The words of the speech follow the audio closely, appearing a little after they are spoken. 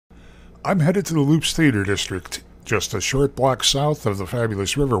I'm headed to the Loops Theater District, just a short block south of the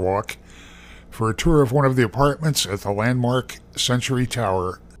fabulous Riverwalk, for a tour of one of the apartments at the landmark Century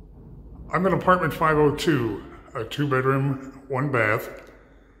Tower. I'm in apartment 502, a 2-bedroom, 1-bath,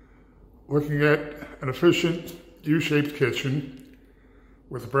 looking at an efficient U-shaped kitchen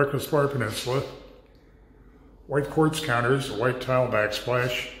with a breakfast bar peninsula, white quartz counters, a white tile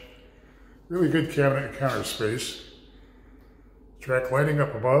backsplash, really good cabinet and counter space, track lighting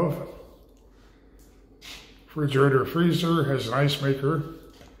up above, refrigerator freezer, has an ice maker,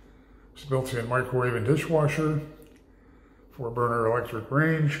 it's built-in microwave and dishwasher, 4-burner electric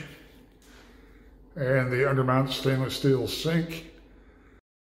range, and the undermount stainless steel sink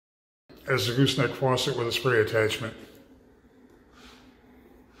has a gooseneck faucet with a spray attachment.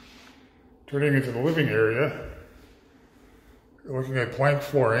 Turning into the living area, you're looking at plank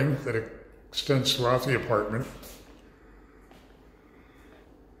flooring that extends throughout the apartment.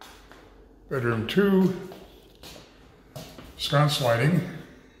 Bedroom 2, sconce lighting,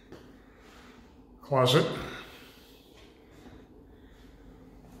 closet,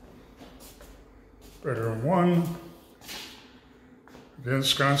 bedroom 1, again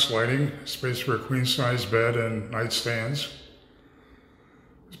sconce lighting, space for a queen-size bed and nightstands.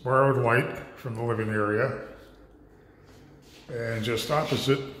 It's borrowed light from the living area, and just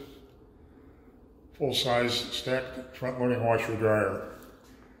opposite, full-size stacked front-loading washer-dryer.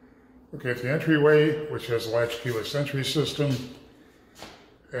 Look at the entryway, which has a latch keyless entry system,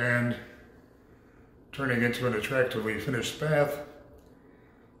 and turning into an attractively finished bath,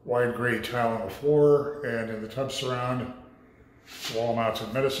 wide gray tile on the floor, and in the tub surround,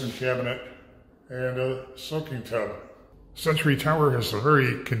 wall-mounted medicine cabinet, and a soaking tub. Century Tower has a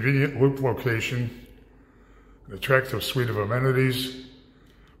very convenient loop location, an attractive suite of amenities,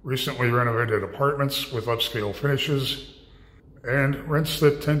 recently renovated apartments with upscale finishes, and rents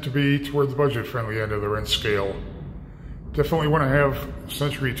that tend to be toward the budget-friendly end of the rent scale. Definitely want to have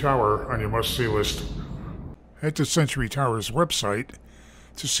Century Tower on your must-see list. Head to Century Tower's website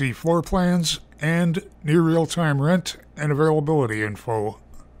to see floor plans and near real-time rent and availability info.